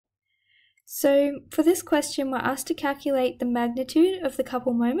So for this question, we're asked to calculate the magnitude of the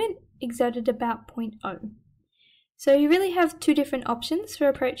couple moment exerted about point O. So you really have two different options for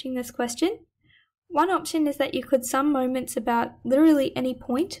approaching this question. One option is that you could sum moments about literally any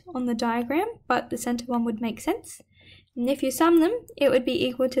point on the diagram, but the center one would make sense. And if you sum them, it would be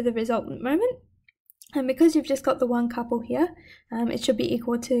equal to the resultant moment. And because you've just got the one couple here, it should be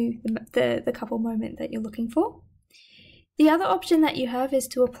equal to the couple moment that you're looking for. The other option that you have is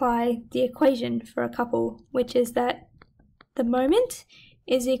to apply the equation for a couple, which is that the moment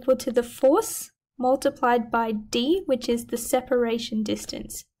is equal to the force multiplied by d, which is the separation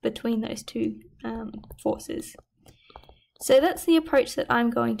distance between those two forces. So that's the approach that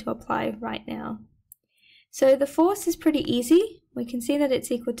I'm going to apply right now. So the force is pretty easy. We can see that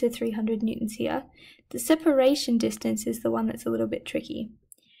it's equal to 300 newtons here. The separation distance is the one that's a little bit tricky.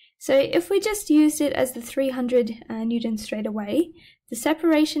 So if we just used it as the 300 newtons straight away, the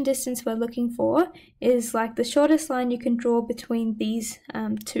separation distance we're looking for is like the shortest line you can draw between these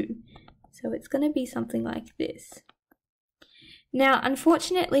two. So it's going to be something like this. Now,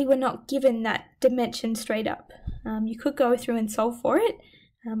 unfortunately, we're not given that dimension straight up. You could go through and solve for it,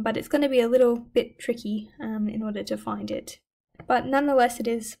 but it's going to be a little bit tricky in order to find it. But nonetheless, it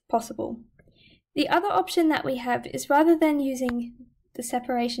is possible. The other option that we have is rather than using the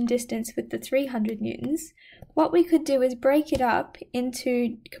separation distance with the 300 newtons, what we could do is break it up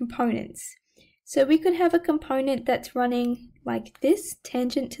into components. So we could have a component that's running like this,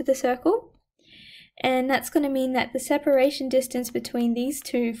 tangent to the circle, and that's going to mean that the separation distance between these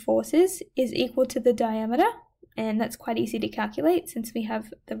two forces is equal to the diameter, and that's quite easy to calculate since we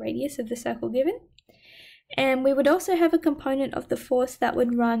have the radius of the circle given. And we would also have a component of the force that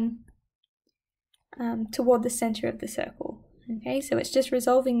would run toward the center of the circle. Okay, so it's just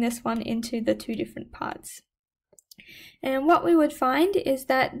resolving this one into the two different parts. And what we would find is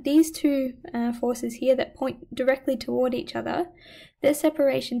that these two forces here that point directly toward each other, their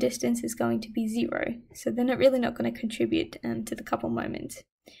separation distance is going to be 0. So they're not really not going to contribute to the couple moment.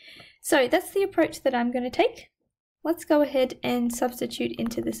 So that's the approach that I'm going to take. Let's go ahead and substitute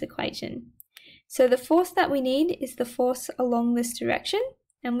into this equation. So the force that we need is the force along this direction,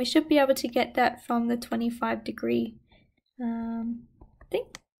 and we should be able to get that from the 25-degree thing.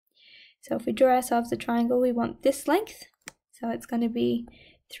 So if we draw ourselves a triangle, we want this length. So it's going to be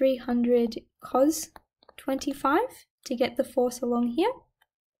 300 cos 25 to get the force along here.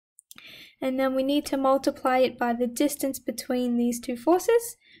 And then we need to multiply it by the distance between these two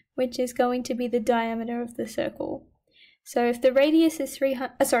forces, which is going to be the diameter of the circle. So if the radius is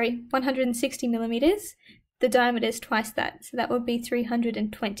 160 millimeters, the diameter is twice that. So that would be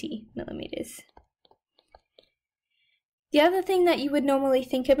 320 millimeters. The other thing that you would normally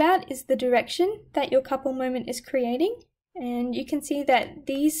think about is the direction that your couple moment is creating. And you can see that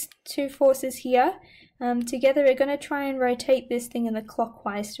these two forces here together are going to try and rotate this thing in the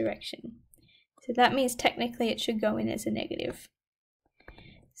clockwise direction. So that means technically it should go in as a negative.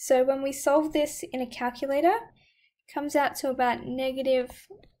 So when we solve this in a calculator, it comes out to about negative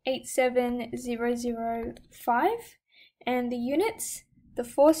 87005. And the units, the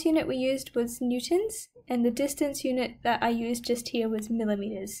force unit we used was newtons, and the distance unit that I used just here was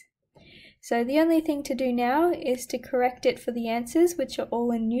millimeters. So the only thing to do now is to correct it for the answers, which are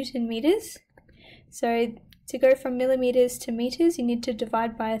all in Newton meters. So to go from millimeters to meters, you need to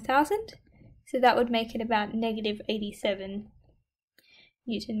divide by 1,000. So that would make it about negative 87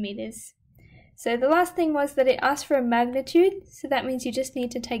 Newton meters. So the last thing was that it asked for a magnitude, so that means you just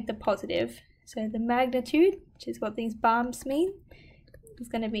need to take the positive. So the magnitude, which is what these bars mean, is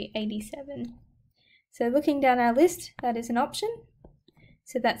going to be 87. So looking down our list, that is an option.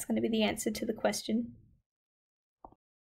 So that's going to be the answer to the question.